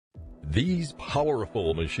These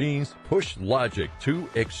powerful machines push logic to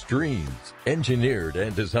extremes. Engineered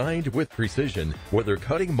and designed with precision, whether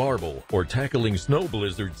cutting marble or tackling snow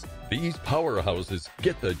blizzards, these powerhouses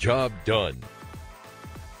get the job done.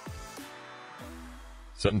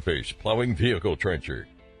 SUNFISH Plowing Vehicle Trencher.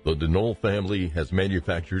 The Denol family has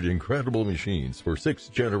manufactured incredible machines for 6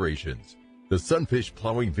 generations. The SUNFISH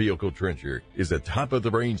Plowing Vehicle Trencher is a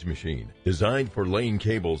top-of-the-range machine designed for laying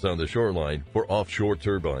cables on the shoreline for offshore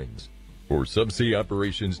turbines. For subsea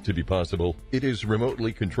operations to be possible, it is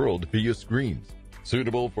remotely controlled via screens.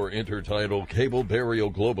 Suitable for intertidal cable burial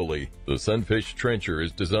globally, the SUNFISH Trencher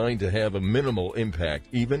is designed to have a minimal impact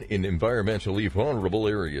even in environmentally vulnerable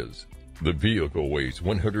areas. The vehicle weighs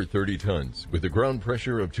 130 tons with a ground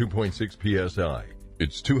pressure of 2.6 psi.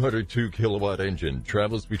 Its 202 kilowatt engine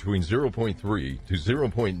travels between 0.3 to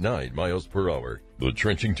 0.9 miles per hour. The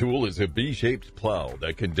trenching tool is a V-shaped plow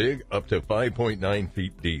that can dig up to 5.9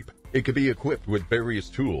 feet deep. It can be equipped with various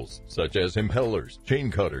tools such as impellers, chain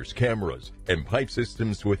cutters, cameras, and pipe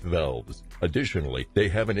systems with valves. Additionally, they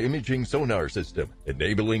have an imaging sonar system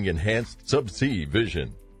enabling enhanced subsea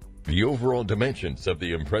vision. The overall dimensions of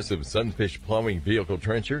the impressive SUNFISH Plowing Vehicle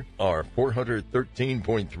Trencher are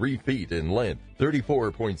 413.3 feet in length,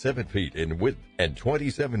 34.7 feet in width, and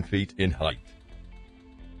 27 feet in height.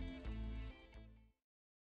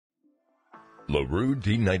 LARUE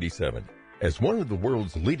D97. As one of the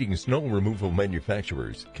world's leading snow removal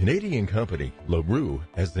manufacturers, Canadian company LARUE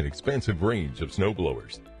has an expansive range of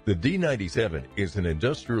snowblowers. The D97 is an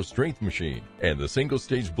industrial strength machine, and the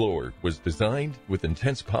single-stage blower was designed with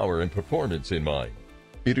intense power and performance in mind.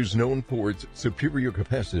 It is known for its superior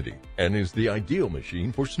capacity and is the ideal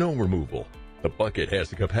machine for snow removal. The bucket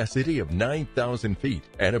has a capacity of 9,000 feet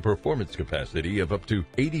and a performance capacity of up to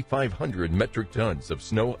 8,500 metric tons of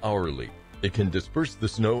snow hourly. It can disperse the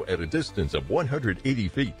snow at a distance of 180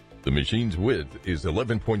 feet. The machine's width is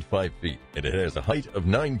 11.5 feet, and it has a height of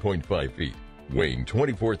 9.5 feet. Weighing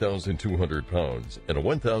 24,200 pounds and a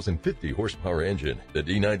 1,050 horsepower engine, the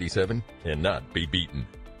D97 cannot be beaten.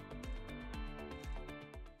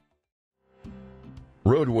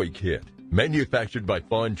 Roadway Kit. Manufactured by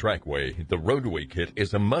FAUN TRACKWAY, the Roadway Kit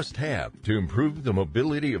is a must-have to improve the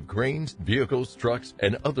mobility of cranes, vehicles, trucks,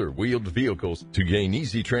 and other wheeled vehicles to gain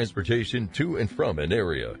easy transportation to and from an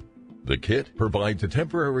area. The kit provides a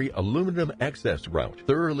temporary aluminum access route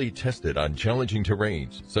thoroughly tested on challenging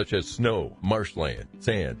terrains such as snow, marshland,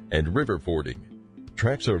 sand, and river fording.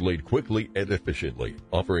 Tracks are laid quickly and efficiently,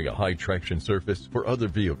 offering a high traction surface for other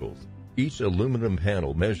vehicles. Each aluminum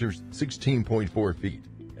panel measures 16.4 feet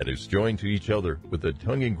and is joined to each other with a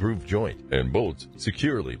tongue and groove joint, and bolts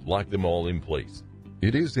securely lock them all in place.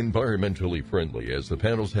 It is environmentally friendly as the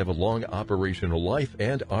panels have a long operational life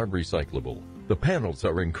and are recyclable. The panels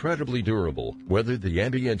are incredibly durable, whether the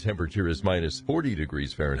ambient temperature is minus 40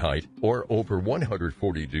 degrees Fahrenheit or over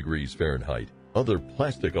 140 degrees Fahrenheit. Other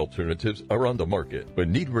plastic alternatives are on the market, but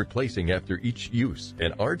need replacing after each use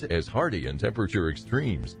and aren't as hardy in temperature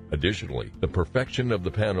extremes. Additionally, the perfection of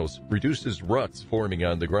the panels reduces ruts forming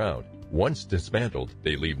on the ground. Once dismantled,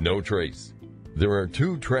 they leave no trace. There are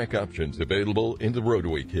 2 track options available in the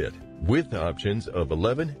Roadway Kit, with options of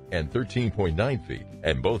 11 and 13.9 feet,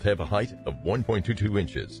 and both have a height of 1.22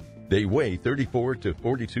 inches. They weigh 34 to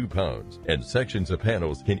 42 pounds, and sections of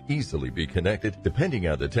panels can easily be connected depending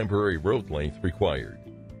on the temporary road length required.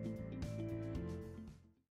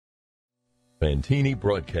 FANTINI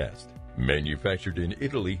Broadcast. Manufactured in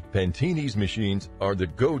Italy, FANTINI's machines are the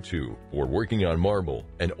go-to for working on marble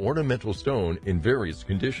and ornamental stone in various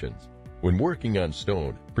conditions. When working on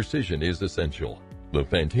stone, precision is essential. The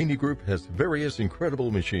FANTINI Group has various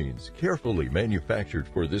incredible machines carefully manufactured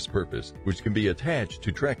for this purpose, which can be attached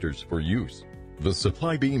to tractors for use. The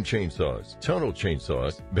supply beam chainsaws, tunnel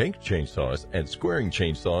chainsaws, bank chainsaws, and squaring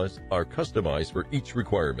chainsaws are customized for each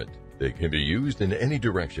requirement. They can be used in any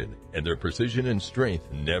direction, and their precision and strength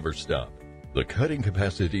never stop. The cutting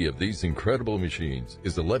capacity of these incredible machines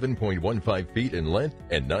is 11.15 feet in length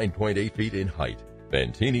and 9.8 feet in height.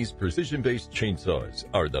 FANTINI's precision-based chainsaws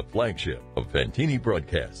are the flagship of FANTINI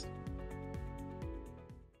Broadcast.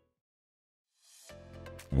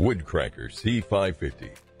 WOODCRACKER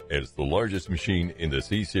C550. As the largest machine in the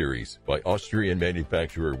C-Series by Austrian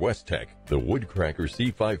manufacturer WESTTECH, the WOODCRACKER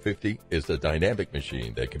C550 is a dynamic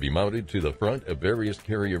machine that can be mounted to the front of various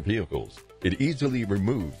carrier vehicles. It easily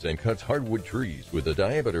removes and cuts hardwood trees with a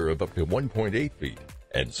diameter of up to 1.8 feet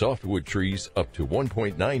and softwood trees up to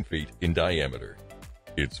 1.9 feet in diameter.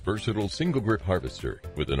 Its versatile single-grip harvester,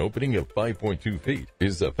 with an opening of 5.2 feet,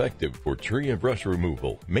 is effective for tree and brush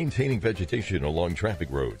removal, maintaining vegetation along traffic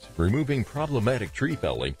roads, removing problematic tree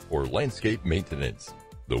felling, or landscape maintenance.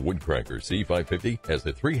 The Woodcracker C550 has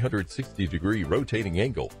a 360-degree rotating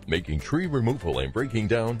angle, making tree removal and breaking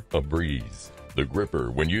down a breeze. The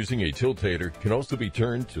gripper, when using a tiltator, can also be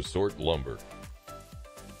turned to sort lumber.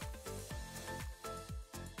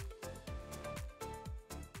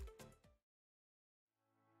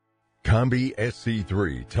 Combi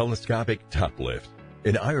SC3 Telescopic Toplift.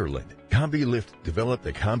 In Ireland, Combi Lift developed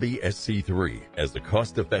the Combi SC3 as a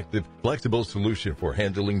cost-effective, flexible solution for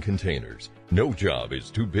handling containers. No job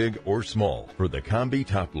is too big or small for the Combi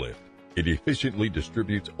Toplift. It efficiently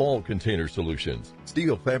distributes all container solutions,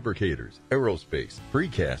 steel fabricators, aerospace,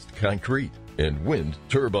 precast concrete, and wind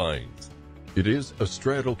turbines. It is a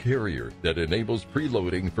straddle carrier that enables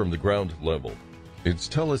preloading from the ground level. Its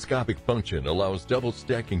telescopic function allows double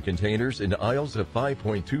stacking containers in aisles of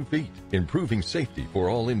 5.2 feet, improving safety for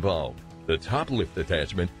all involved. The top lift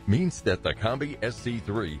attachment means that the Combi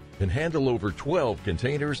SC3 can handle over 12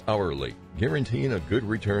 containers hourly, guaranteeing a good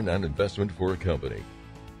return on investment for a company.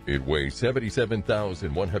 It weighs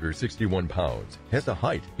 77,161 pounds, has a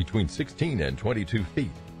height between 16 and 22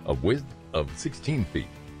 feet, a width of 16 feet,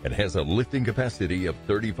 and has a lifting capacity of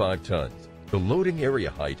 35 tons. The loading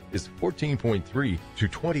area height is 14.3 to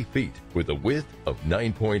 20 feet with a width of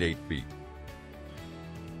 9.8 feet.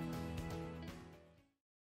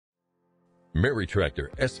 Mary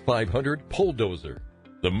Tractor S500 Bulldozer.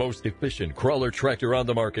 The most efficient crawler tractor on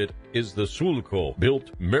the market is the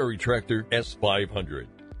Sulco-built Mary Tractor S500.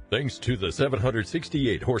 Thanks to the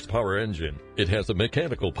 768 horsepower engine, it has a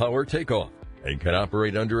mechanical power takeoff and can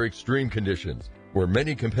operate under extreme conditions where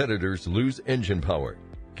many competitors lose engine power.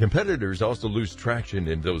 Competitors also lose traction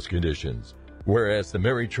in those conditions, whereas the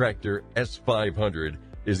Mary Tractor S500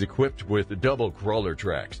 is equipped with double crawler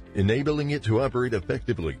tracks, enabling it to operate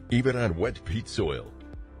effectively even on wet peat soil.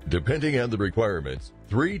 Depending on the requirements,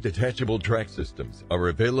 3 detachable track systems are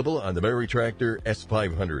available on the Mary Tractor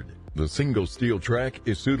S500. The single steel track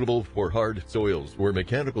is suitable for hard soils where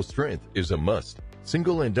mechanical strength is a must.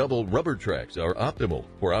 Single and double rubber tracks are optimal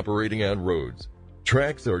for operating on roads.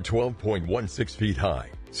 Tracks are 12.16 feet high,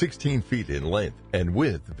 16 feet in length, and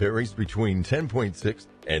width varies between 10.6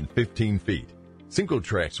 and 15 feet. Single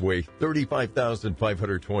tracks weigh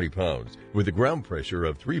 35,520 pounds with a ground pressure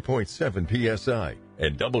of 3.7 psi,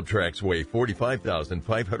 and double tracks weigh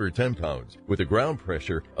 45,510 pounds with a ground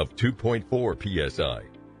pressure of 2.4 psi.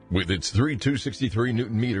 With its 263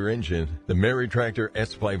 Newton-meter engine, the Mary Tractor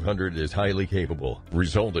S500 is highly capable,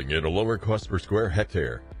 resulting in a lower cost per square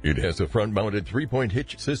hectare. It has a front-mounted 3-point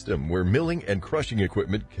hitch system where milling and crushing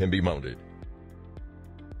equipment can be mounted.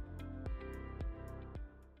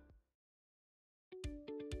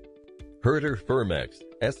 HERDER-FERMEX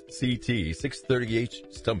SCT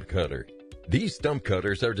 630H Stump Cutter. These stump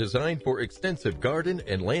cutters are designed for extensive garden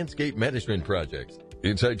and landscape management projects.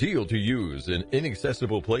 It's ideal to use in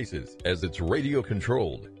inaccessible places as it's radio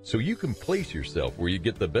controlled, so you can place yourself where you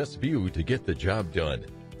get the best view to get the job done.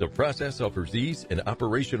 The process offers ease and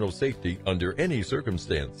operational safety under any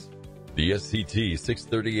circumstance. The SCT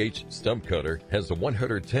 630H Stump Cutter has a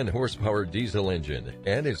 110 horsepower diesel engine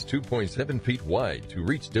and is 2.7 feet wide to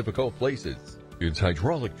reach difficult places. Its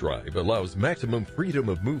hydraulic drive allows maximum freedom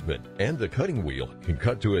of movement, and the cutting wheel can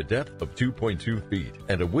cut to a depth of 2.2 feet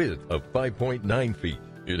and a width of 5.9 feet.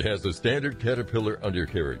 It has a standard Caterpillar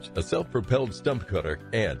undercarriage, a self-propelled stump cutter,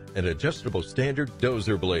 and an adjustable standard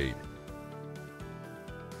dozer blade.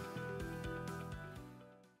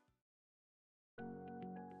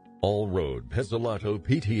 ALLROAD PEZZOLATO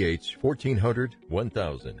PTH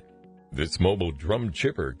 1400-1000. This mobile drum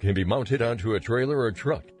chipper can be mounted onto a trailer or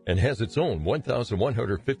truck and has its own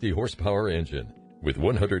 1,150 horsepower engine. With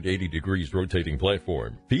 180 degrees rotating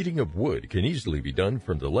platform, feeding of wood can easily be done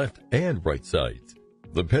from the left and right sides.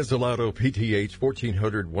 The PEZZOLATO PTH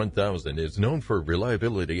 1400-1000 is known for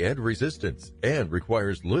reliability and resistance and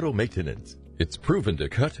requires little maintenance. It's proven to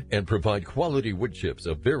cut and provide quality wood chips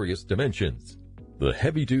of various dimensions. The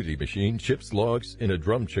heavy-duty machine chips logs in a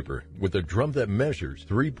drum chipper with a drum that measures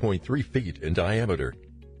 3.3 feet in diameter.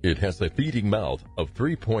 It has a feeding mouth of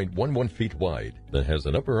 3.11 feet wide that has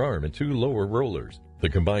an upper arm and 2 lower rollers. The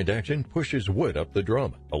combined action pushes wood up the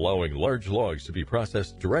drum, allowing large logs to be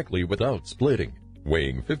processed directly without splitting.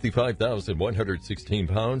 Weighing 55,116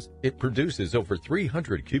 pounds, it produces over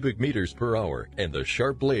 300 cubic meters per hour, and the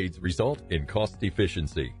sharp blades result in cost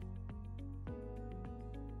efficiency.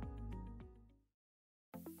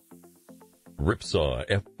 RIPSAW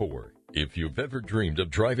F4. If you've ever dreamed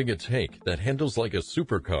of driving a tank that handles like a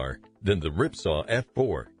supercar, then the RIPSAW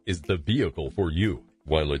F4 is the vehicle for you.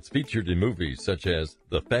 While it's featured in movies such as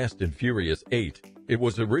The Fast and Furious 8, it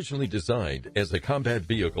was originally designed as a combat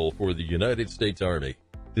vehicle for the United States Army.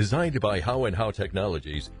 Designed by How and How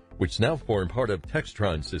Technologies, which now form part of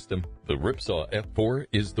Textron system, the RIPSAW F4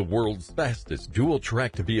 is the world's fastest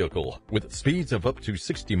dual-tracked vehicle with speeds of up to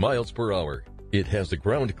 60 miles per hour. It has a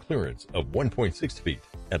ground clearance of 1.6 feet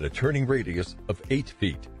and a turning radius of 8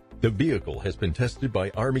 feet. The vehicle has been tested by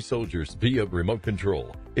Army soldiers via remote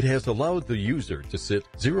control. It has allowed the user to sit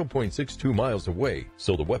 0.62 miles away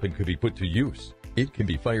so the weapon could be put to use. It can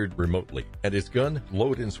be fired remotely, and its gun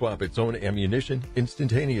load and swap its own ammunition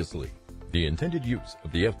instantaneously. The intended use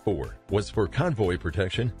of the F4 was for convoy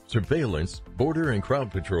protection, surveillance, border and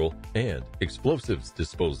crowd patrol, and explosives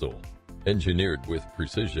disposal. Engineered with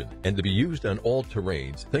precision and to be used on all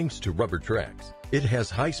terrains thanks to rubber tracks. It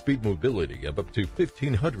has high-speed mobility of up to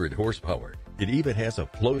 1,500 horsepower. It even has a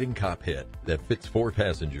floating cockpit that fits 4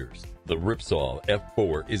 passengers. The RIPSAW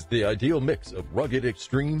F4 is the ideal mix of rugged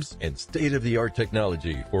extremes and state-of-the-art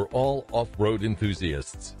technology for all off-road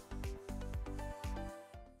enthusiasts.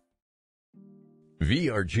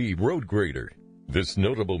 VRG Road Grader. This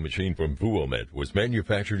notable machine from VUOMET was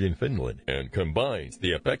manufactured in Finland and combines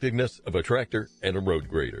the effectiveness of a tractor and a road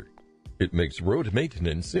grader. It makes road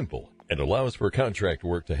maintenance simple and allows for contract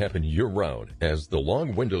work to happen year-round, as the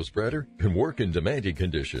long window spreader can work in demanding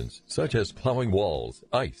conditions such as plowing walls,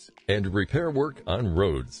 ice, and repair work on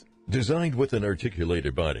roads. Designed with an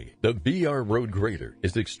articulated body, the VR Road Grader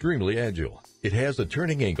is extremely agile. It has a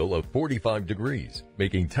turning angle of 45 degrees,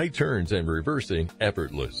 making tight turns and reversing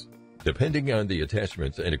effortless. Depending on the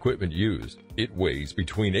attachments and equipment used, it weighs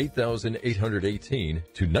between 8,818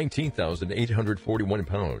 to 19,841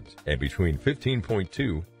 pounds and between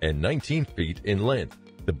 15.2 and 19 feet in length.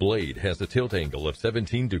 The blade has a tilt angle of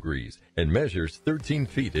 17 degrees and measures 13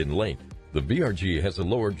 feet in length. The VRG has a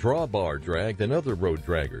lower drawbar drag than other road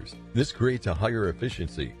draggers. This creates a higher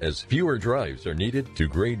efficiency as fewer drives are needed to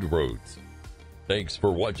grade roads. Thanks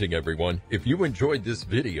for watching, everyone. If you enjoyed this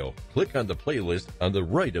video, click on the playlist on the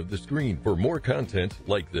right of the screen for more content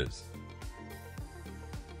like this.